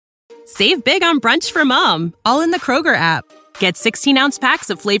Save big on brunch for mom, all in the Kroger app. Get 16-ounce packs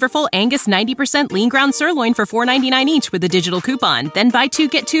of flavorful Angus 90% lean ground sirloin for $4.99 each with a digital coupon. Then buy 2,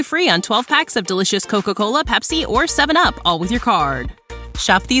 get 2 free on 12 packs of delicious Coca-Cola, Pepsi, or 7-Up, all with your card.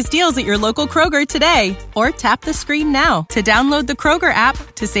 Shop these deals at your local Kroger today, or tap the screen now to download the Kroger app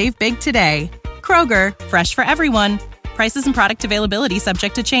to save big today. Kroger, fresh for everyone. Prices and product availability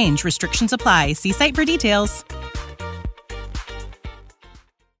subject to change. Restrictions apply. See site for details.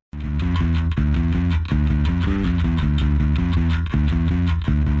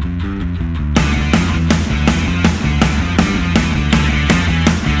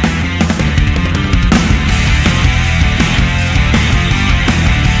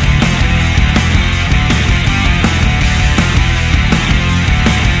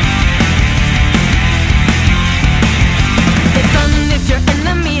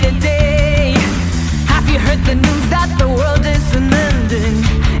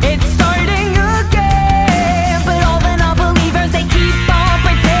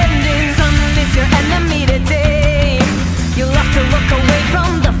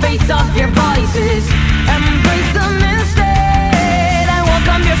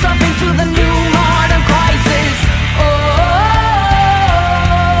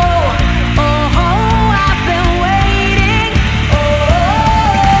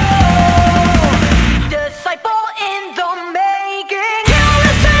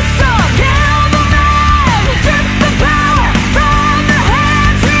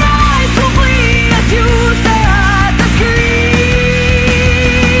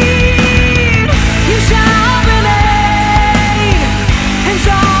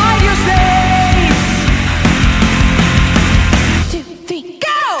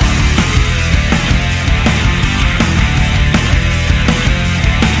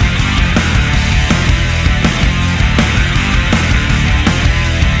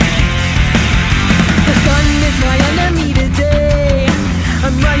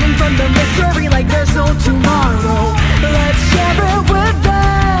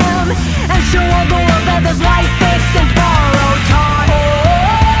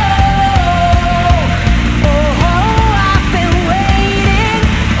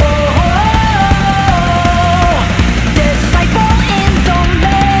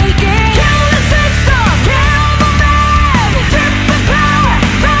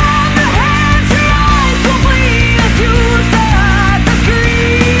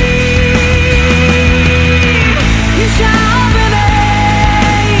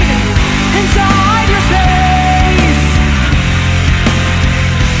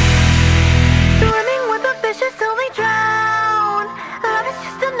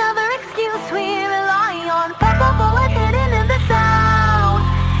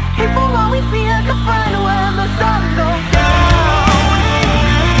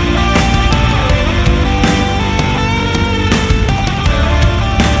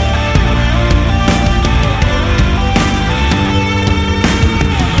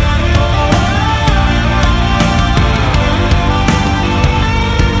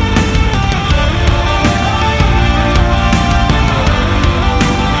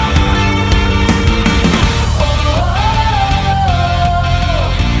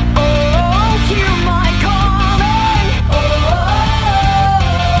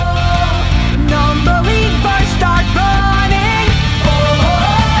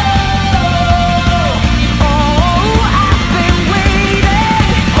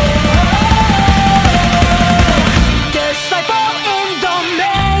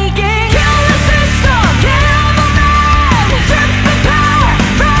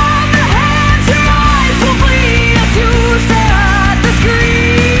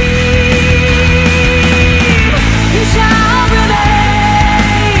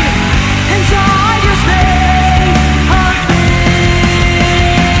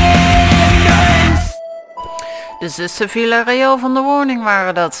 De zussen Villarreal van de Warning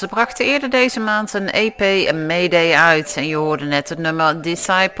waren dat. Ze brachten eerder deze maand een EP Mayday uit en je hoorde net het nummer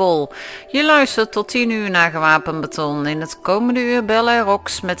Disciple. Je luistert tot 10 uur naar Gewapend Beton. In het komende uur Bel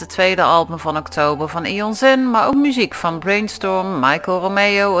Rocks met het tweede album van oktober van Ion Zen, maar ook muziek van Brainstorm, Michael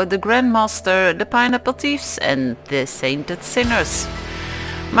Romeo, The Grandmaster, The Pineapple Thieves en The Sainted Sinners.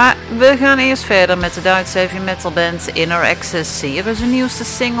 Maar we gaan eerst verder met de Duitse heavy metal band Inner Access. Hier is hun nieuwste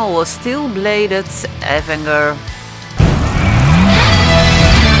single Steel Bladed Avenger.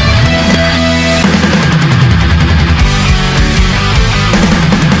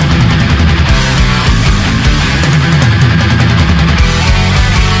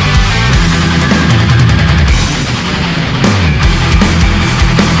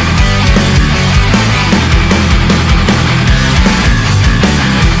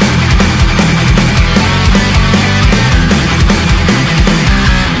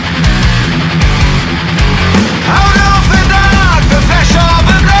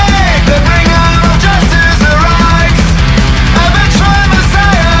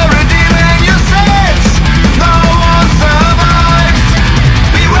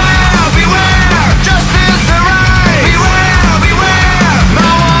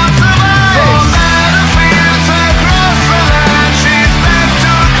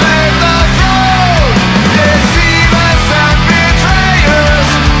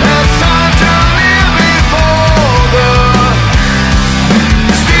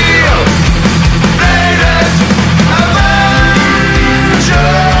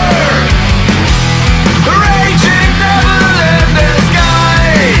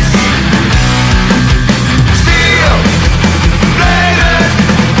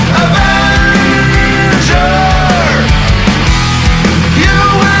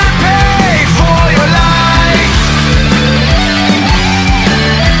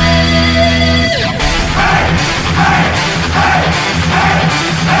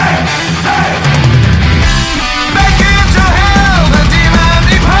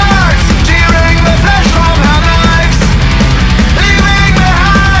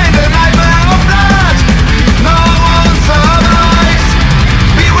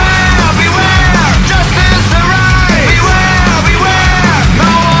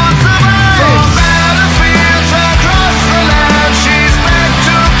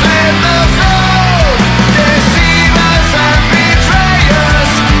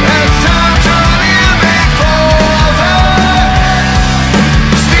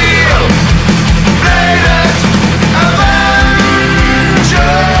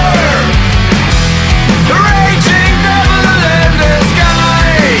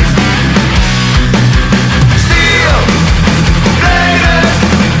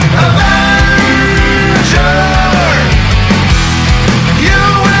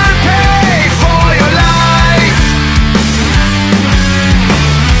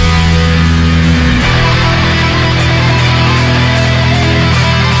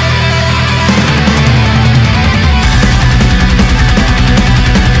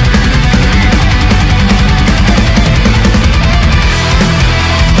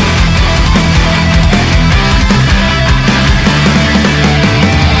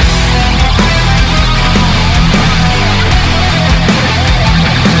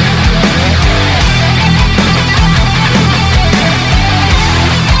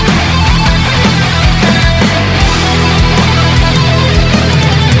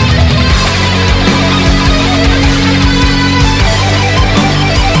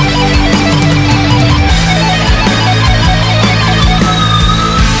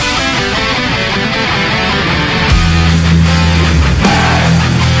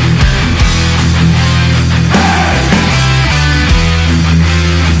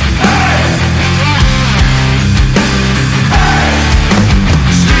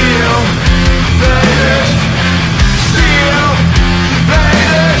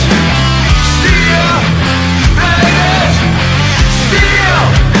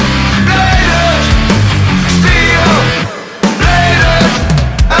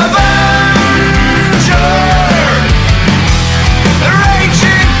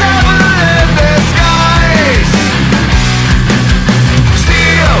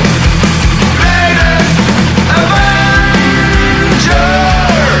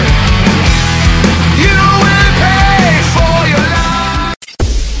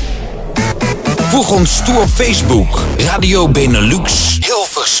 Voeg ons toe op Facebook. Radio Benelux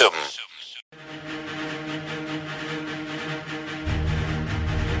Hilversum.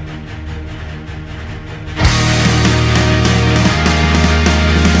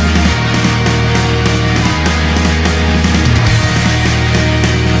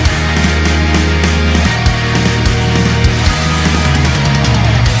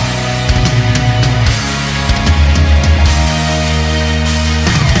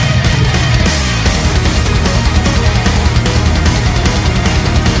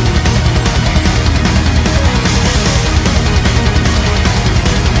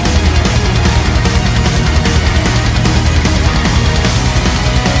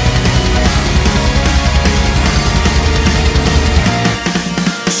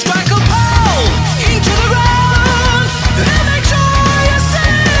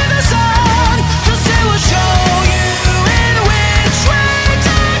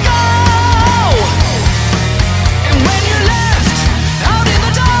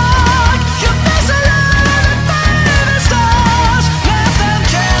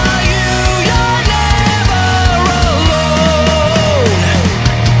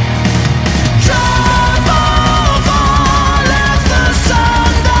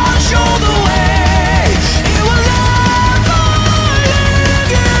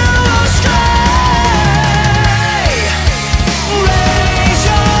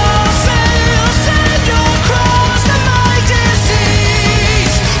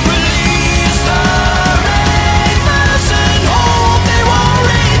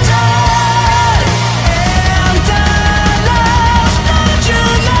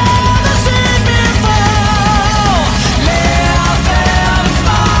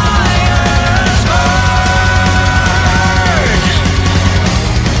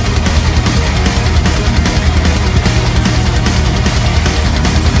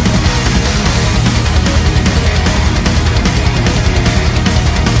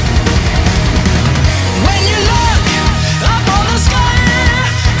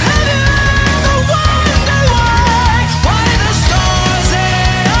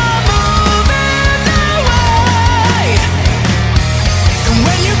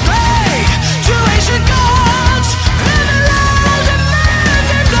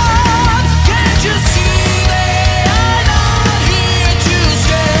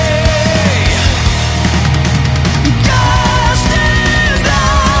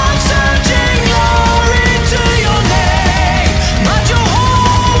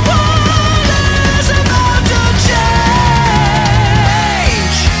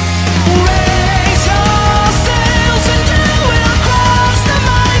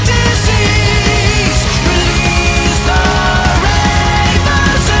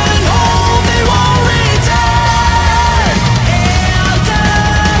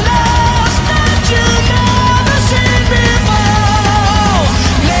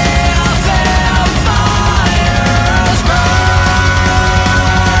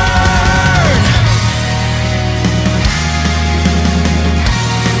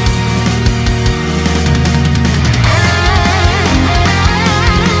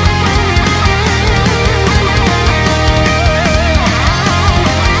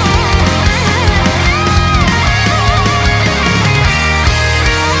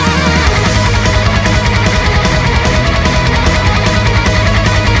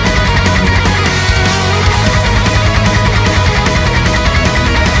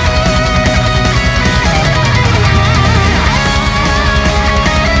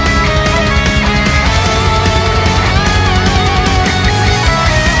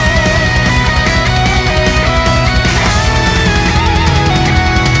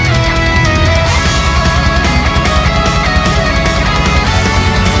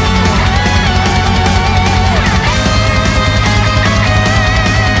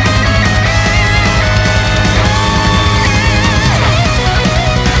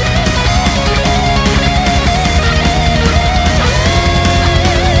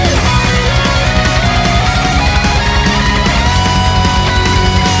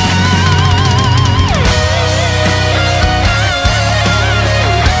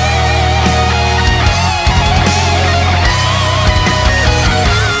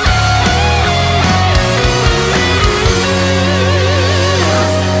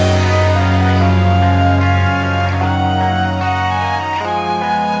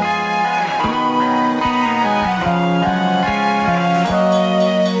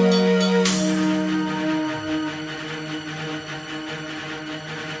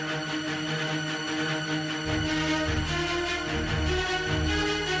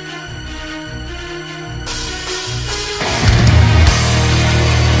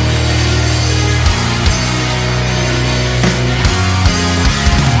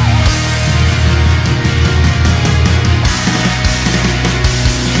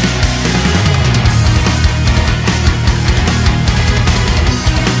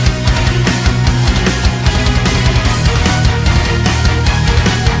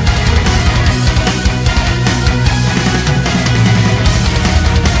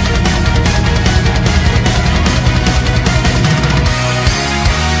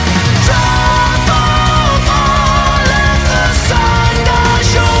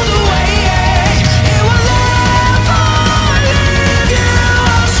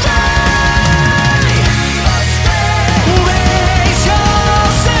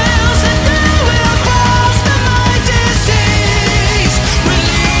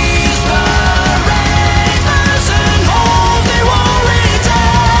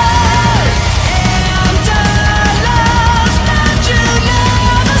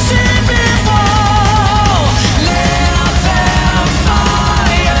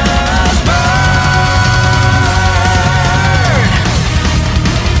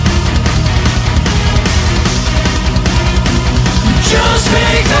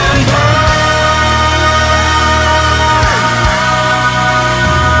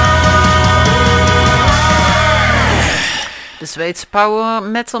 Zweedse power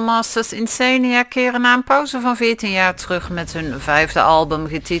metal masters Insania keren na een pauze van 14 jaar terug met hun 5e album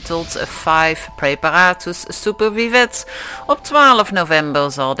getiteld 5 Preparatus Supervivet. Op 12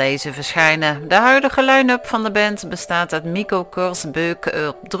 november zal deze verschijnen. De huidige line-up van de band bestaat uit Mikko Korsbeuk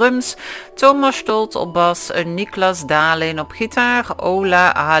op drums, Thomas Stolt op bas, Niklas Dahlin op gitaar,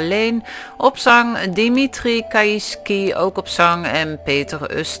 Ola Haleen op zang, Dimitri Kaiski ook op zang en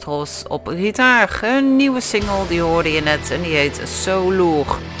Peter Ustros op gitaar. Een nieuwe single die hoorde je net en die heet So Loer.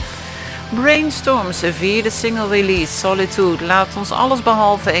 Brainstorm's 4e single release Solitude laat ons alles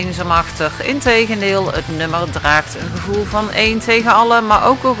behalve eenzaam achter. Integendeel, het nummer draagt een gevoel van één tegen allen, maar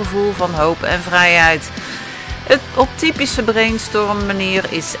ook een gevoel van hoop en vrijheid. Het op typische Brainstorm manier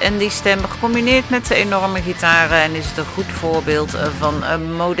is Andy's stem gecombineerd met de enorme gitaren en is het een goed voorbeeld van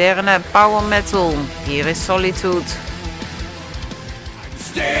een moderne power metal. Hier is Solitude.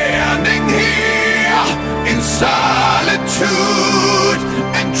 Standing here in solitude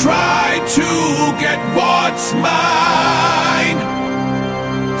and try to get what's mine.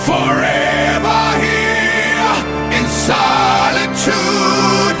 Forever here in solitude,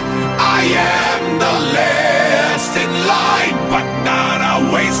 I am the last in line, but not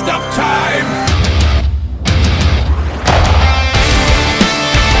a waste of time.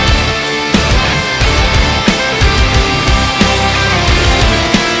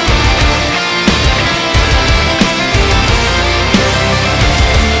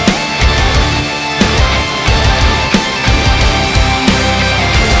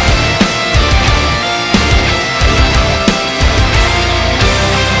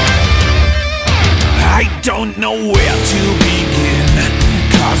 Don't know where to begin,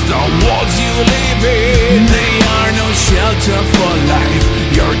 'cause the walls you live in, they are no shelter for life.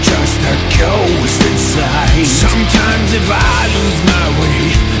 You're just a ghost inside. Sometimes if I lose my way,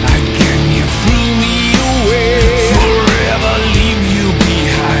 again you threw me away. Forever leave you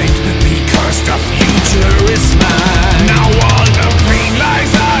behind, because the future is mine. Now all the pain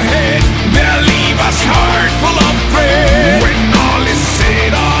lies ahead, they'll leave us heart full of dread. When all is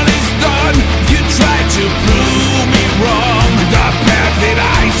said, all is done, you try to prove me wrong. The path that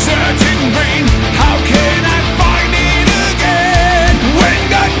I search in vain, how can I find it again? When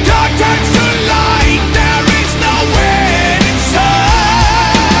the dark turns to light, there is no end in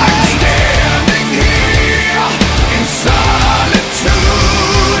sight. I'm standing here in solitude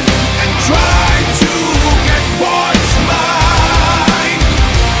and try to get what's mine.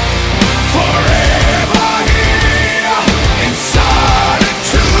 Forever here in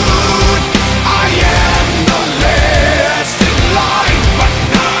solitude, I am the last in line, but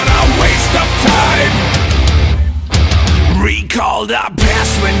not a waste of time. Recall the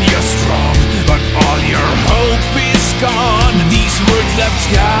past when you're strong, but all your hope is gone. These words left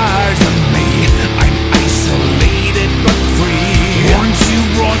scars on me. I'm isolated but free. Once you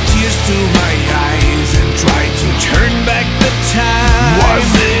brought tears to my eyes and tried to turn back the time. Was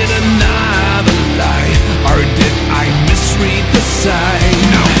it another lie, or did I misread the sign?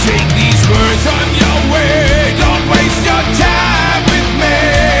 Now take these words on your way, don't waste your time with me.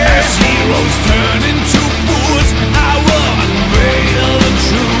 As heroes turn into fools, I will unveil the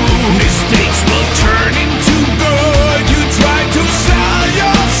truth. Mistakes will turn into good, you try to sell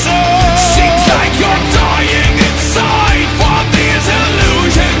your soul. Seems like you're dying inside for these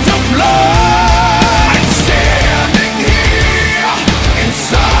illusions of love. I'm standing here in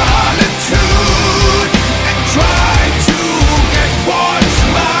solitude and try to get what's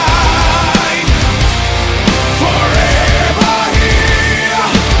mine. Forever here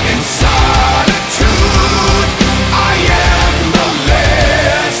in solitude.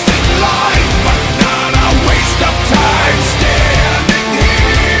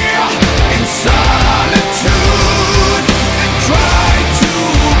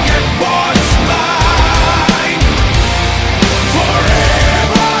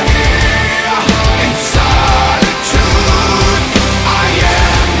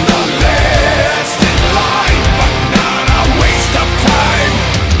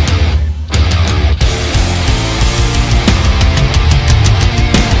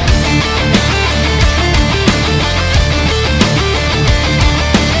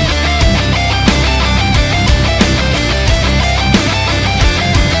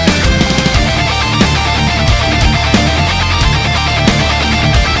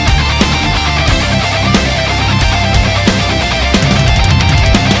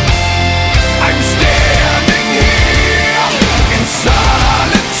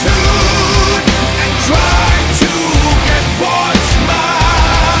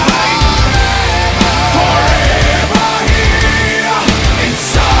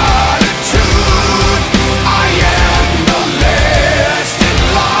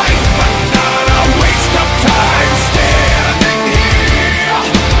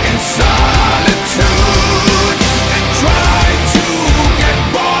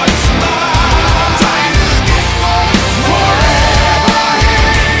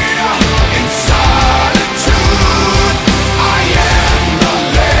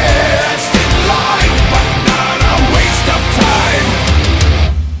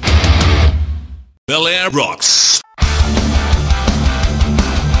 Bel Air Rocks.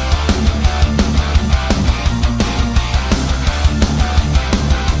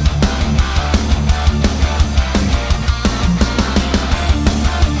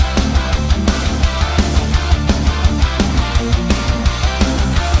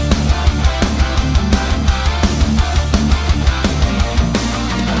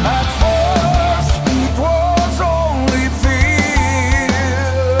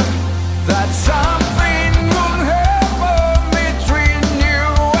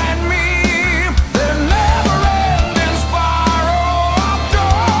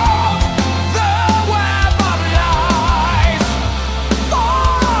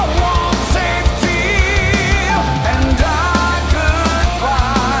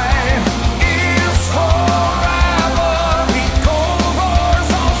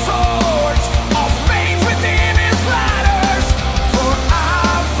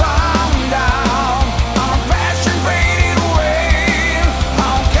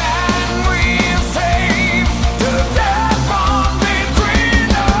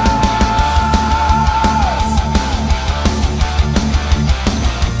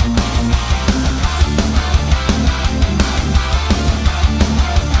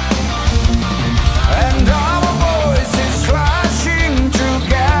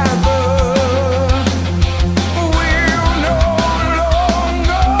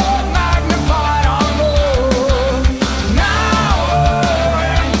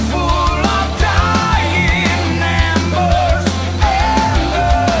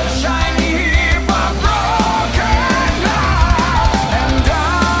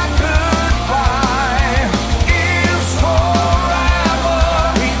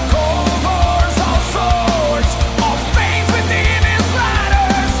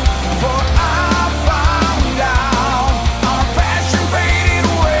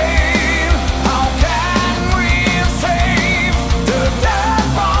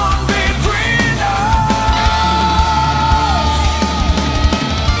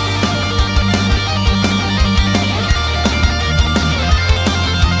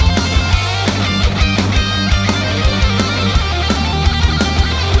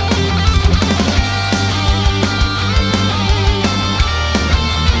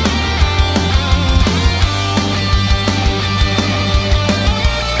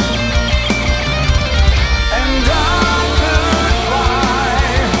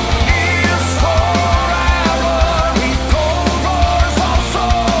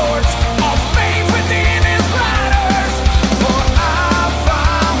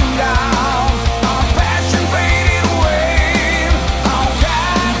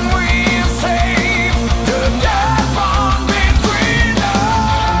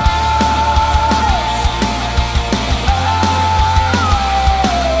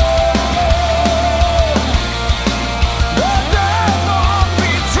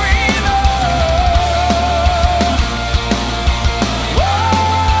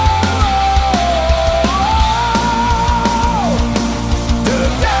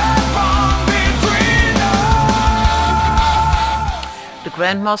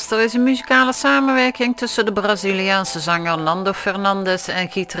 Grandmaster is een muzikale samenwerking tussen de Braziliaanse zanger Nando Fernandes en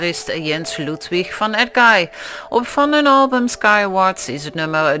gitarist Jens Ludwig van Edguy. Op van hun album Skywards is het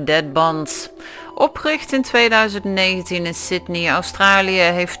nummer Dead Bond. Opgericht in 2019 in Sydney, Australië,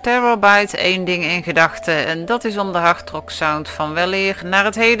 heeft Terrorbyte één ding in gedachten en dat is om de hardrock sound van weleer naar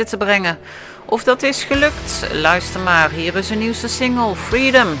het heden te brengen. Of dat is gelukt? Luister maar, hier is een nieuwste single,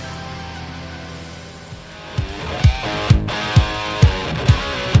 Freedom. Freedom.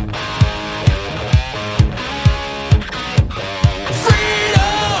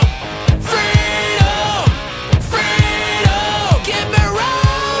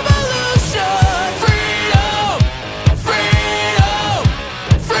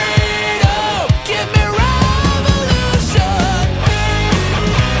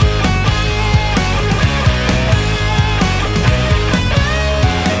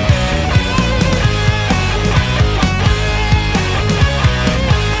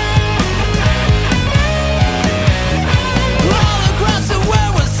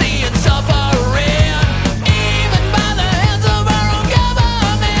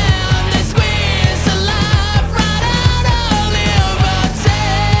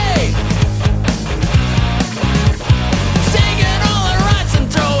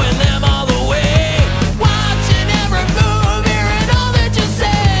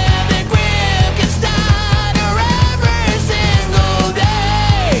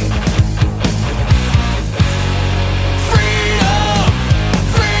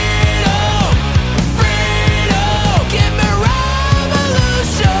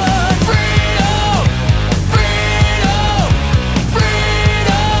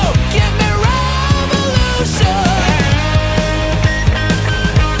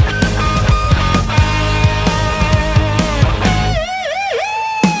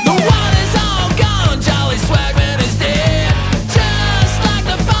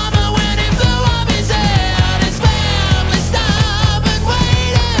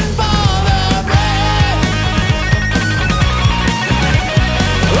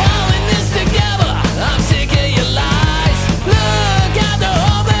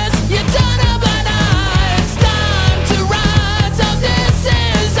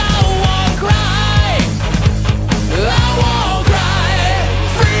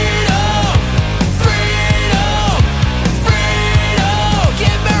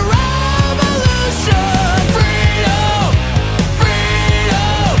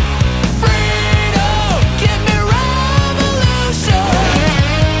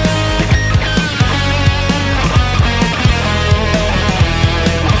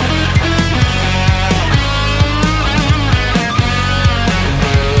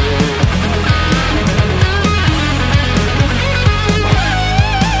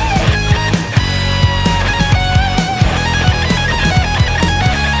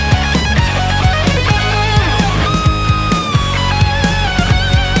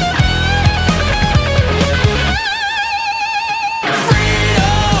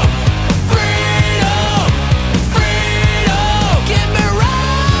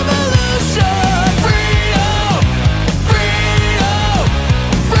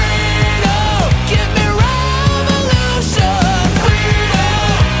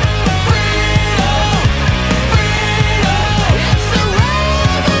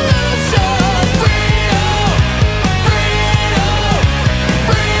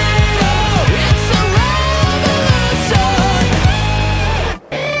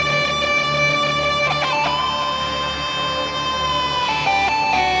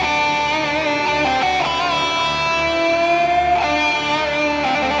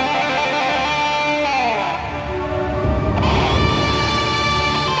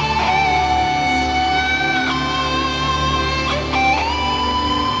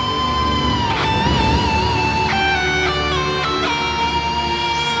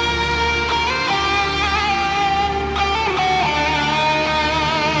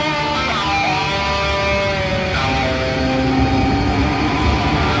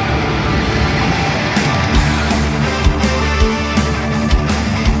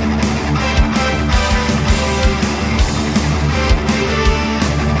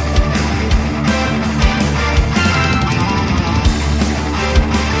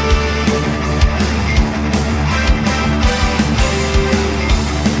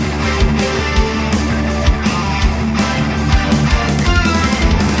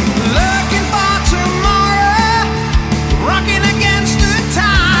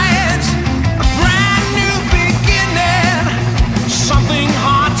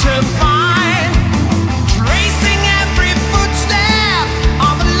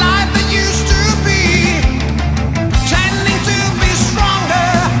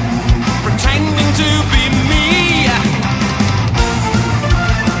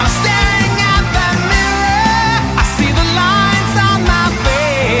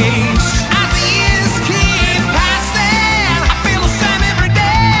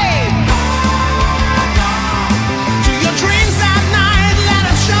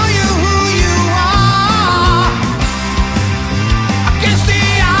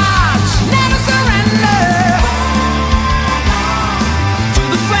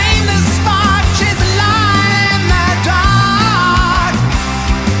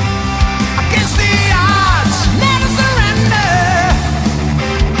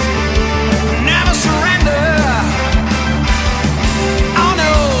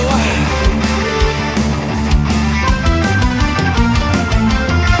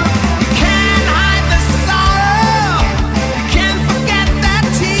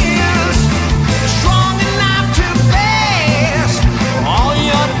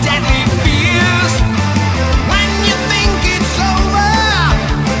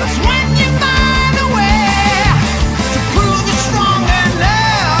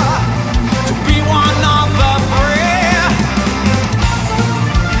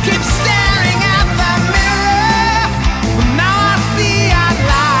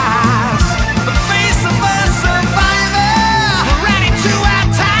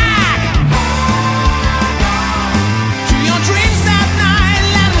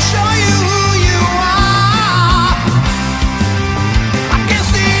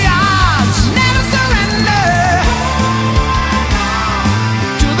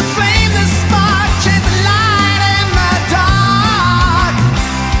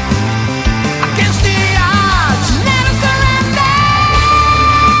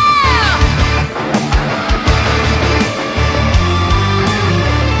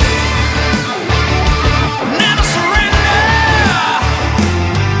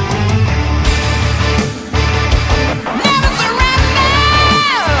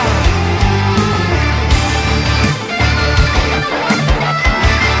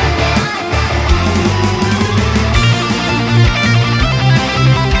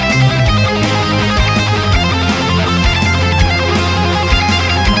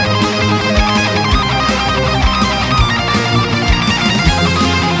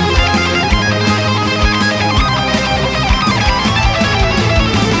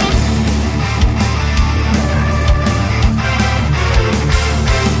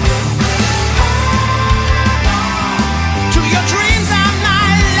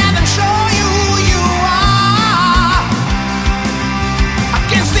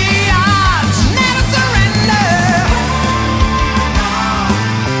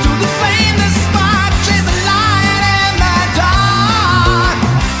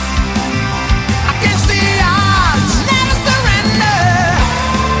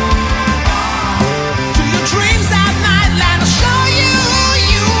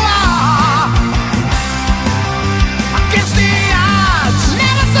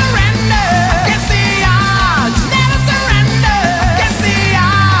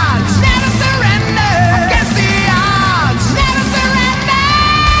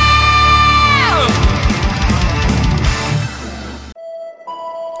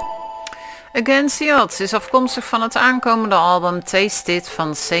 Against the Odds is afkomstig van het aankomende album Taste It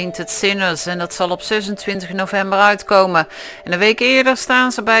van Sainted Sinners en dat zal op 26 november uitkomen. En een week eerder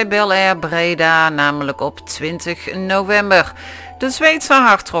staan ze bij Bel Air Breda, namelijk op 20 november. De Zweedse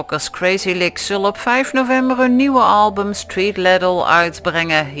hardrockers Crazy Lick zullen op 5 november hun nieuwe album Street Ladle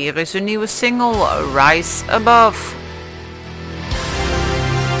uitbrengen. Hier is hun nieuwe single Rise Above.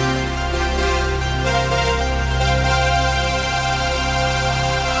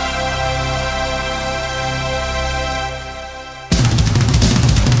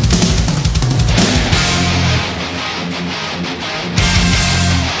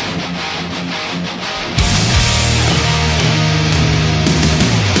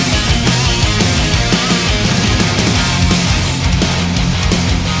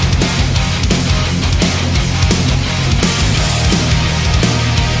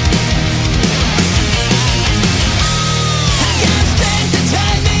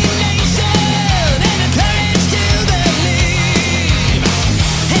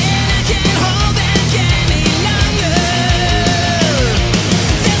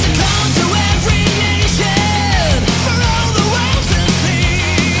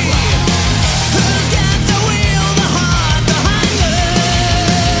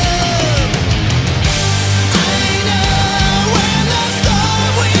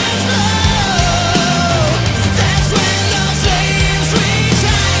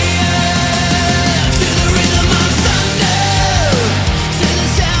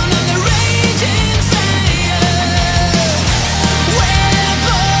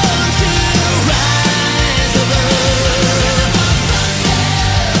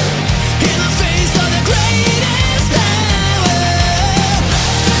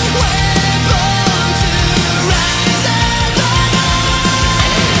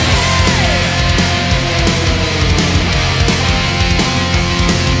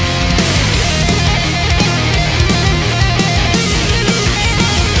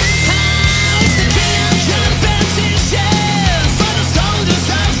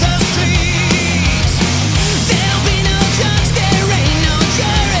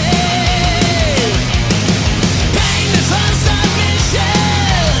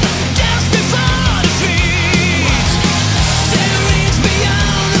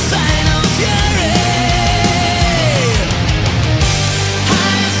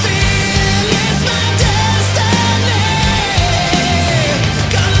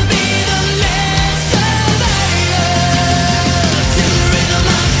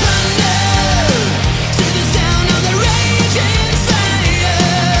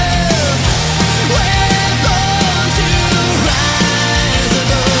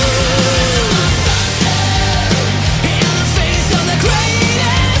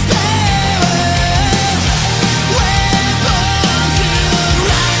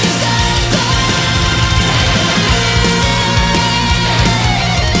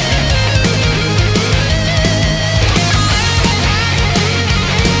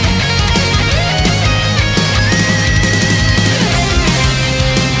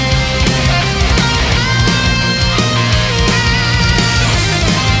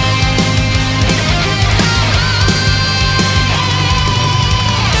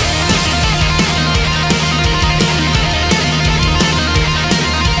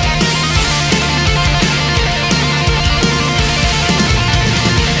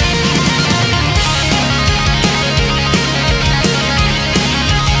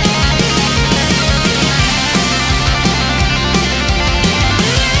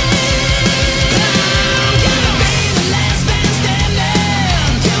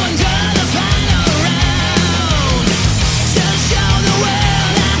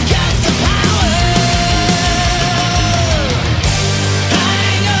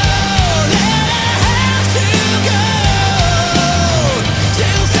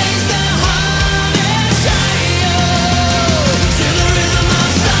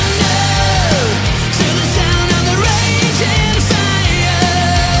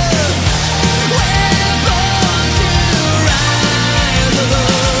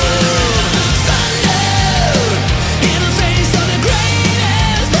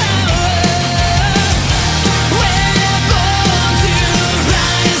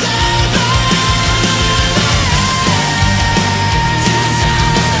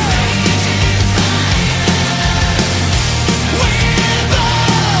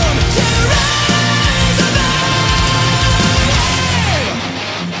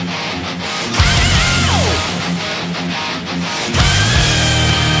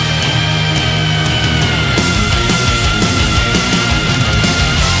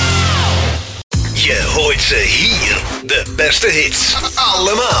 ze hier. De beste hits.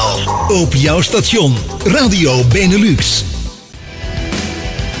 Allemaal. Op jouw station. Radio Benelux.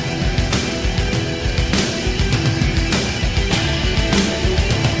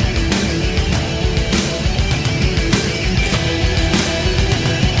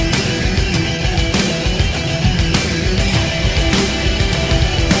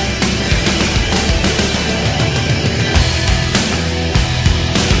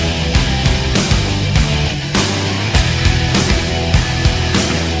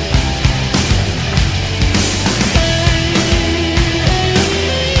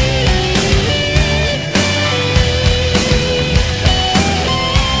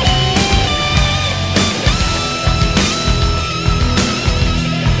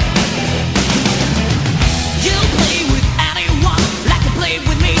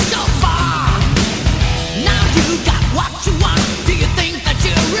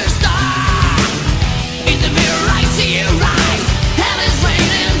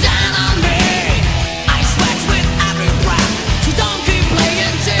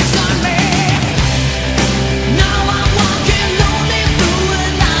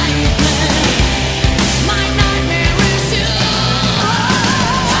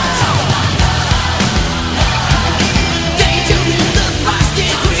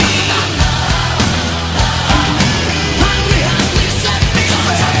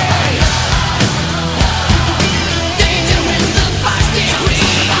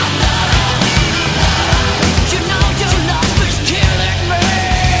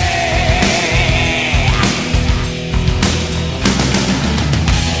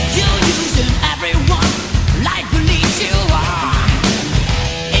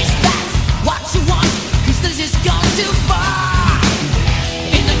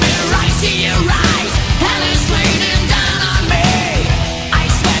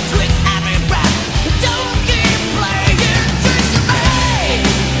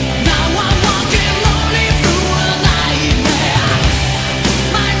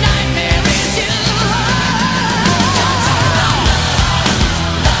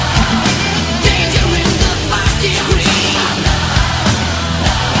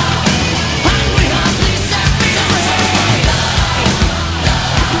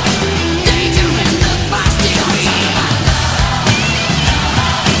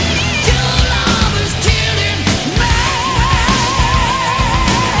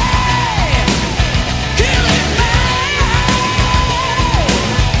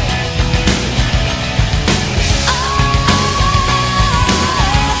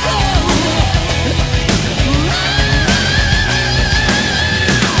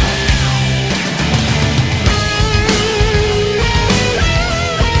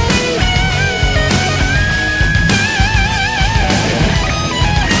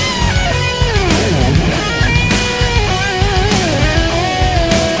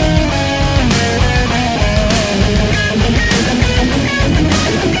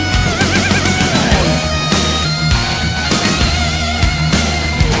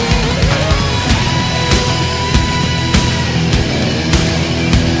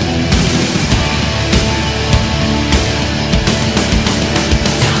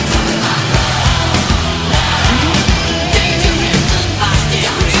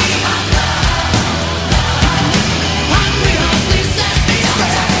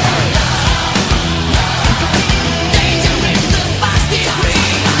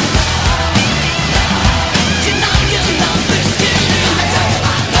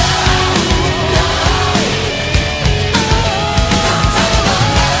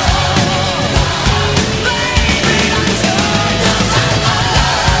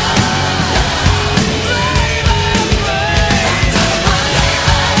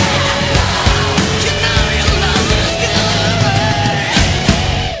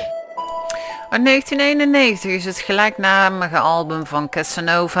 In 1991 is het gelijknamige album van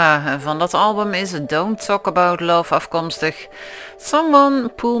Casanova. En van dat album is Don't Talk About Love afkomstig. Someone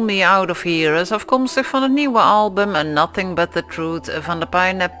Pull Me Out of Here is afkomstig van het nieuwe album A Nothing But The Truth van de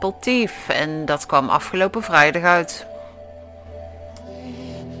Pineapple Thief. En dat kwam afgelopen vrijdag uit.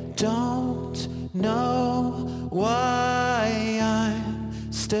 Don't know why I'm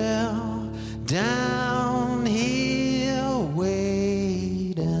still down here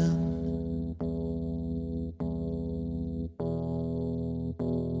waiting.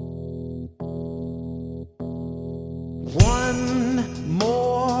 One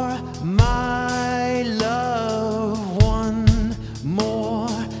more, my love, one more,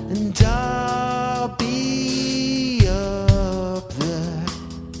 and I'll be up there.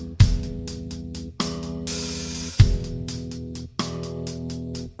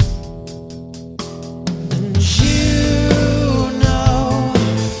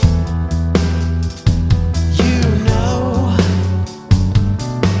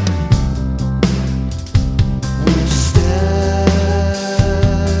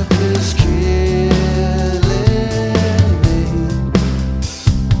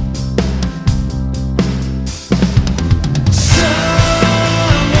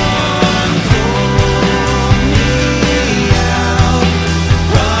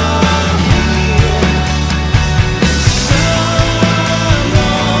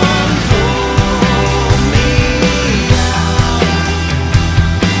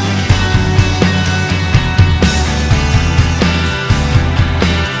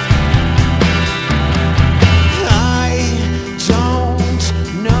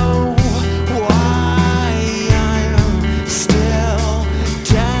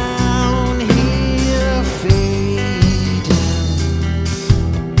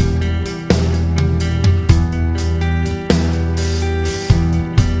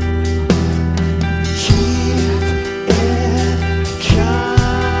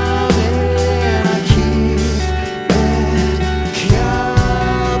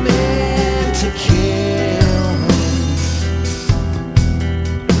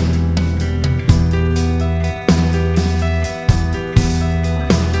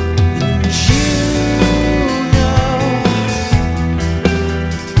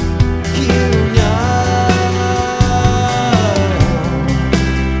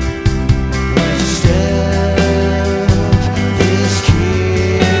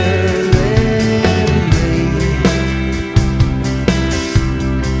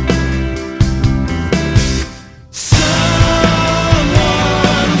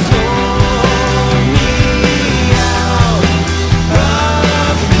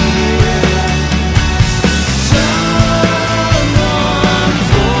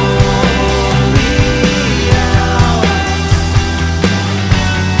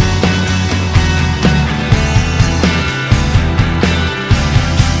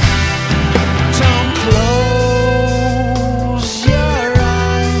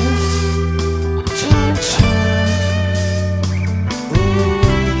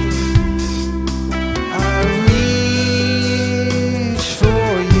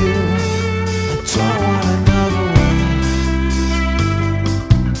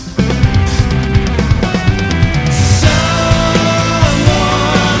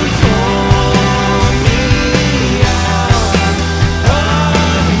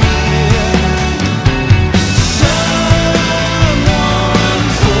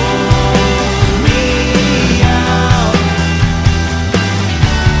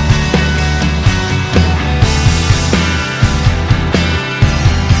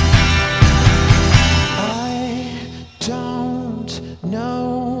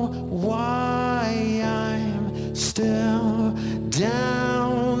 know why I'm still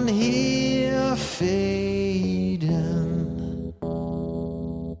down here fading.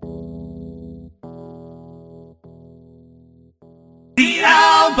 The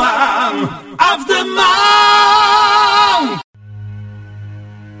album of the month.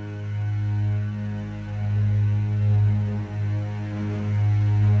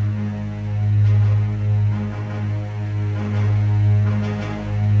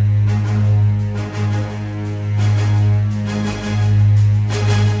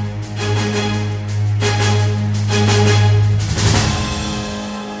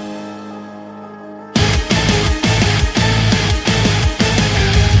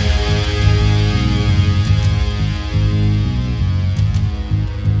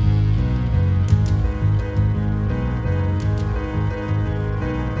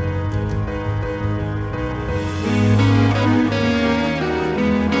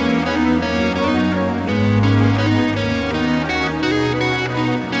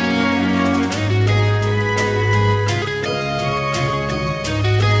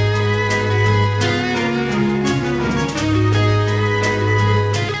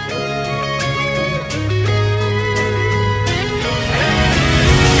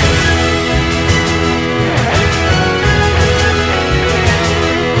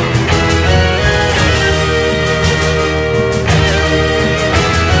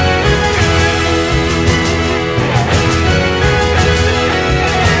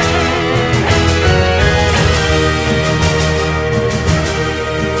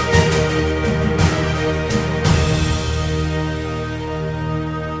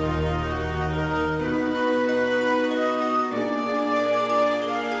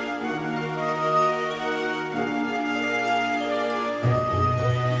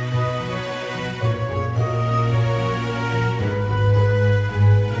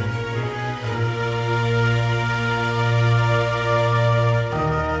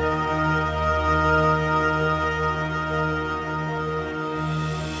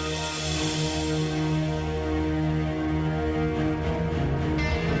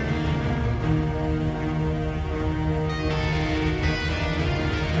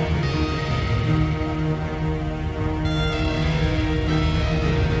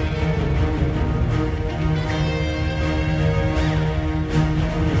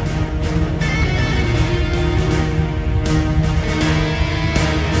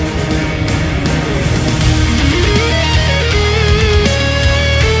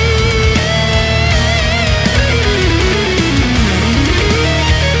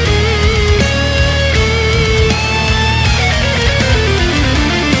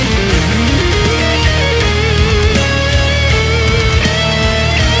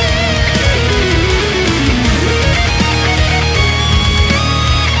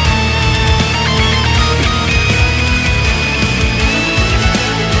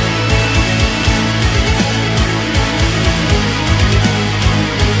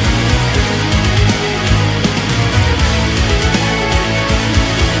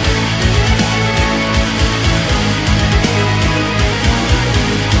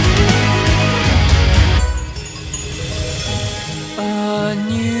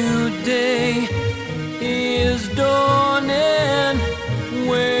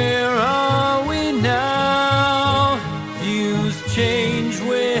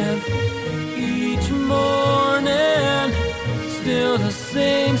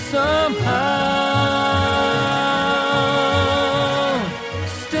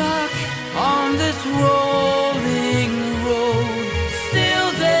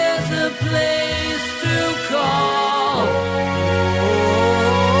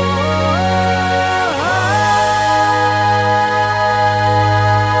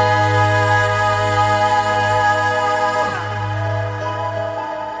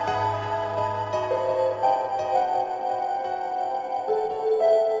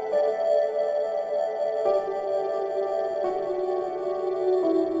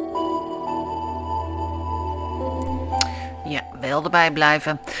 Wel erbij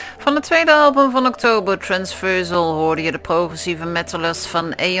blijven. Van het tweede album van oktober, Transversal, hoorde je de progressieve metalers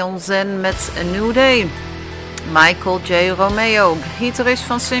van Aeon Zen met A New Day. Michael J. Romeo, gitarist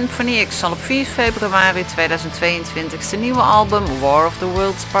van Symphony X, zal op 4 februari 2022 zijn nieuwe album War of the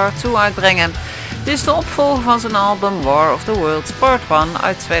Worlds Part 2 uitbrengen. Dit is de opvolger van zijn album War of the Worlds Part 1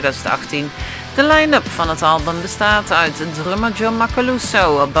 uit 2018. De line-up van het album bestaat uit drummer John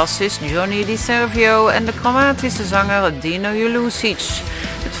Macaluso, bassist Johnny DiServio en de Kroatische zanger Dino Jelusic.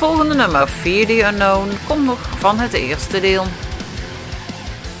 Het volgende nummer, Fear the Unknown, komt nog van het eerste deel.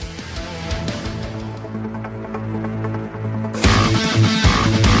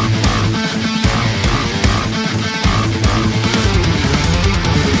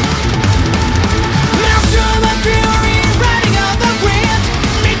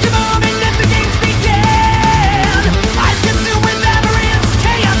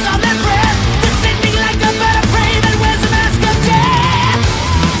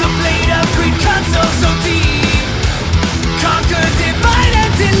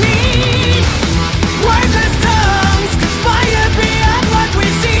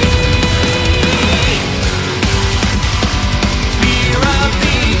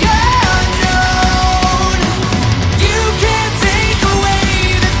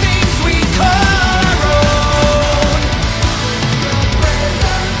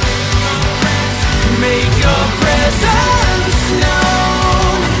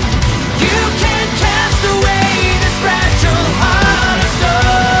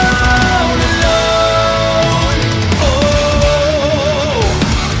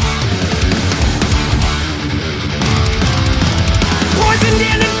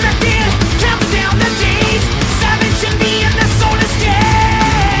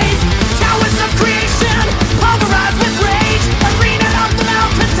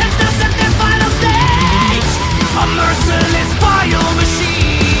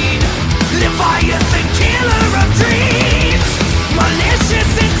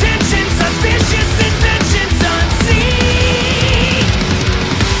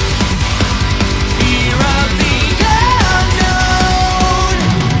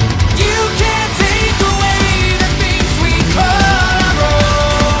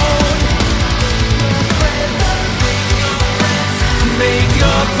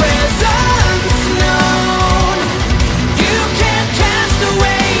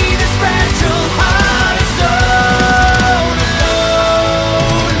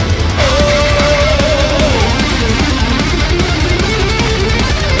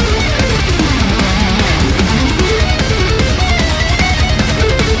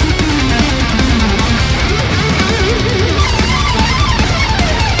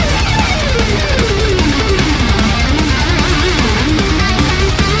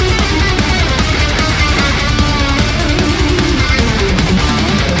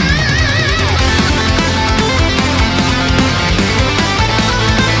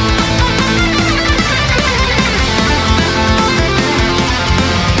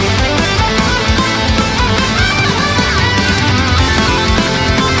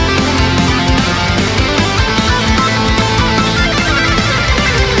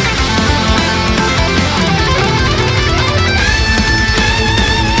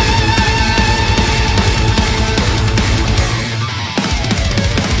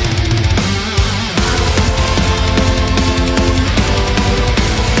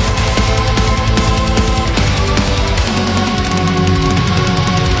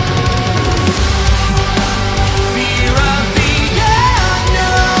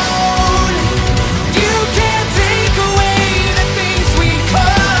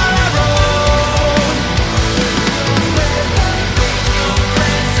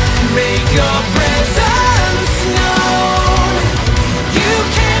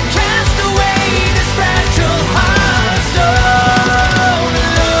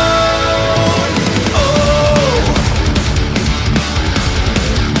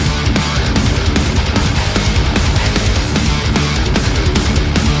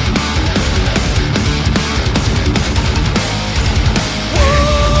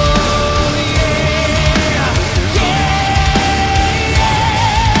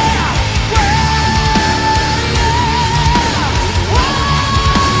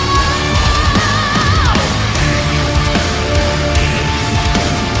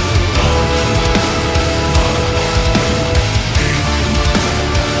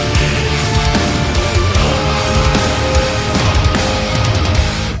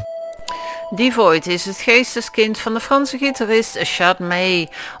 Die Void is het geesteskind van de Franse gitarist Chad May.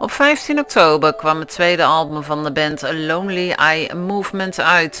 Op 15 oktober kwam het tweede album van de band Lonely Eye Movement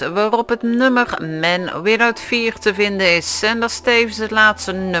uit, waarop het nummer Man Without Fear te vinden is. En dat is tevens het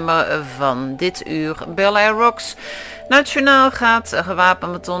laatste nummer van dit uur Bel Air Rocks. Nationaal gaat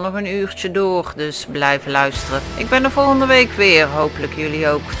Gewapenbeton nog een uurtje door, dus blijf luisteren. Ik ben er volgende week weer, hopelijk jullie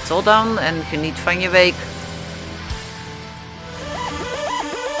ook. Tot dan en geniet van je week.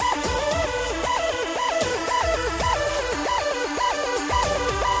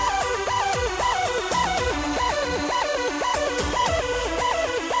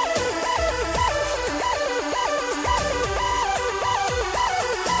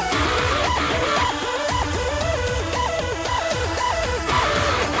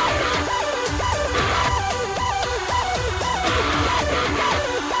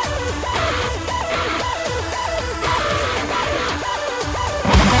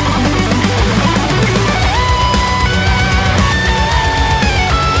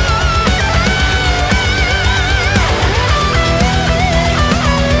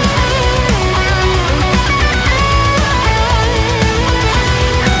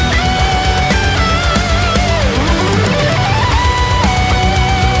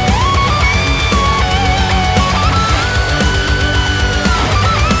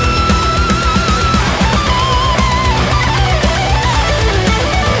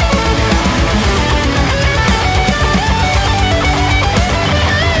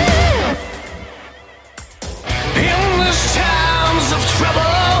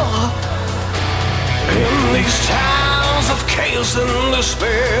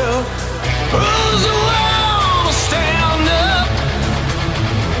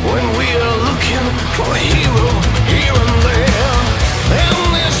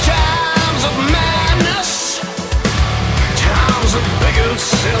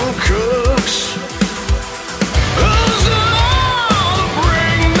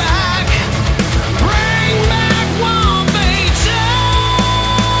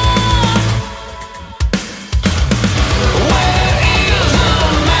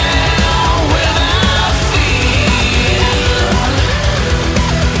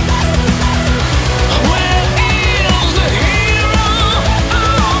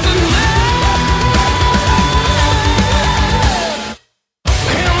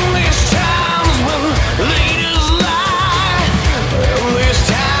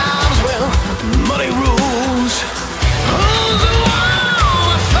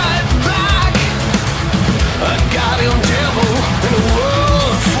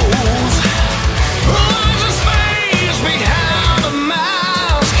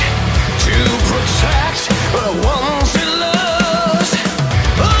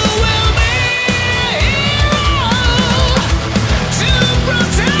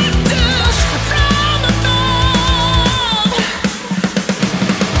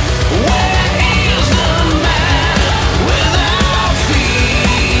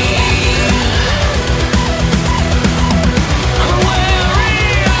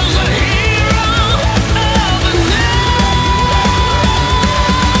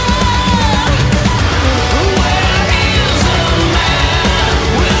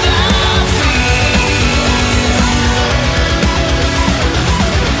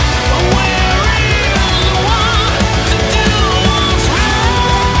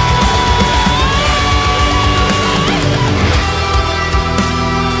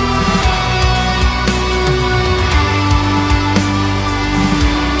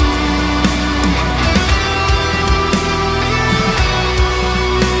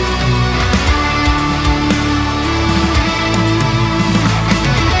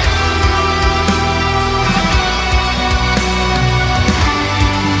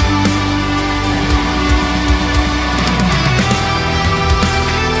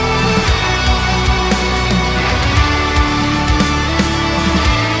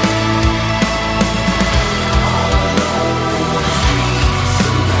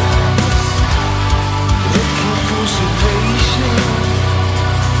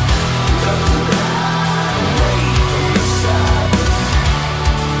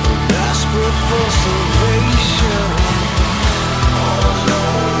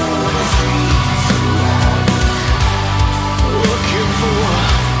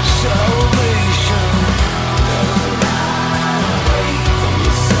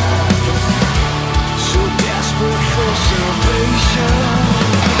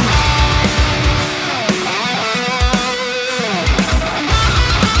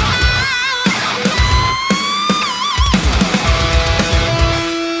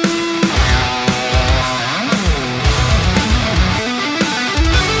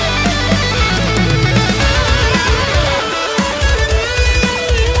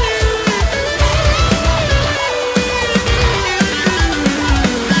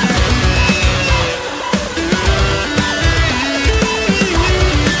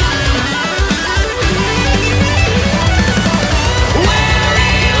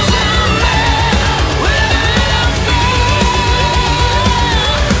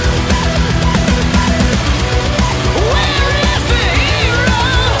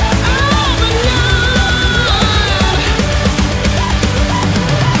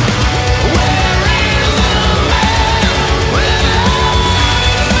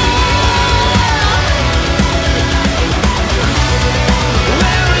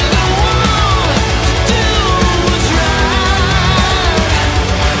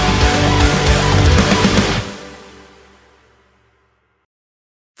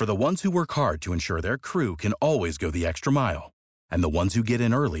 For the ones who work hard to ensure their crew can always go the extra mile, and the ones who get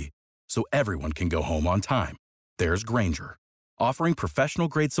in early so everyone can go home on time, there's Grainger, offering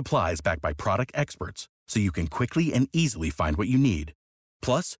professional-grade supplies backed by product experts so you can quickly and easily find what you need.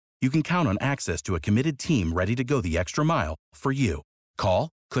 Plus, you can count on access to a committed team ready to go the extra mile for you. Call,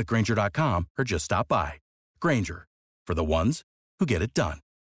 click Grainger.com, or just stop by. Grainger, for the ones who get it done.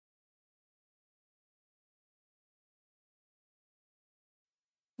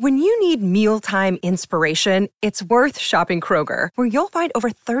 When you need mealtime inspiration, it's worth shopping Kroger, where you'll find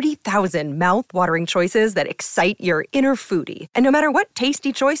over 30,000 mouth-watering choices that excite your inner foodie. And no matter what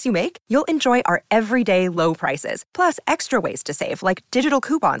tasty choice you make, you'll enjoy our everyday low prices, plus extra ways to save, like digital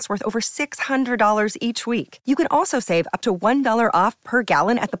coupons worth over $600 each week. You can also save up to $1 off per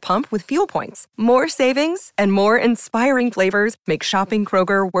gallon at the pump with fuel points. More savings and more inspiring flavors make shopping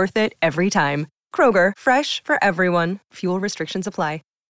Kroger worth it every time. Kroger, fresh for everyone. Fuel restrictions apply.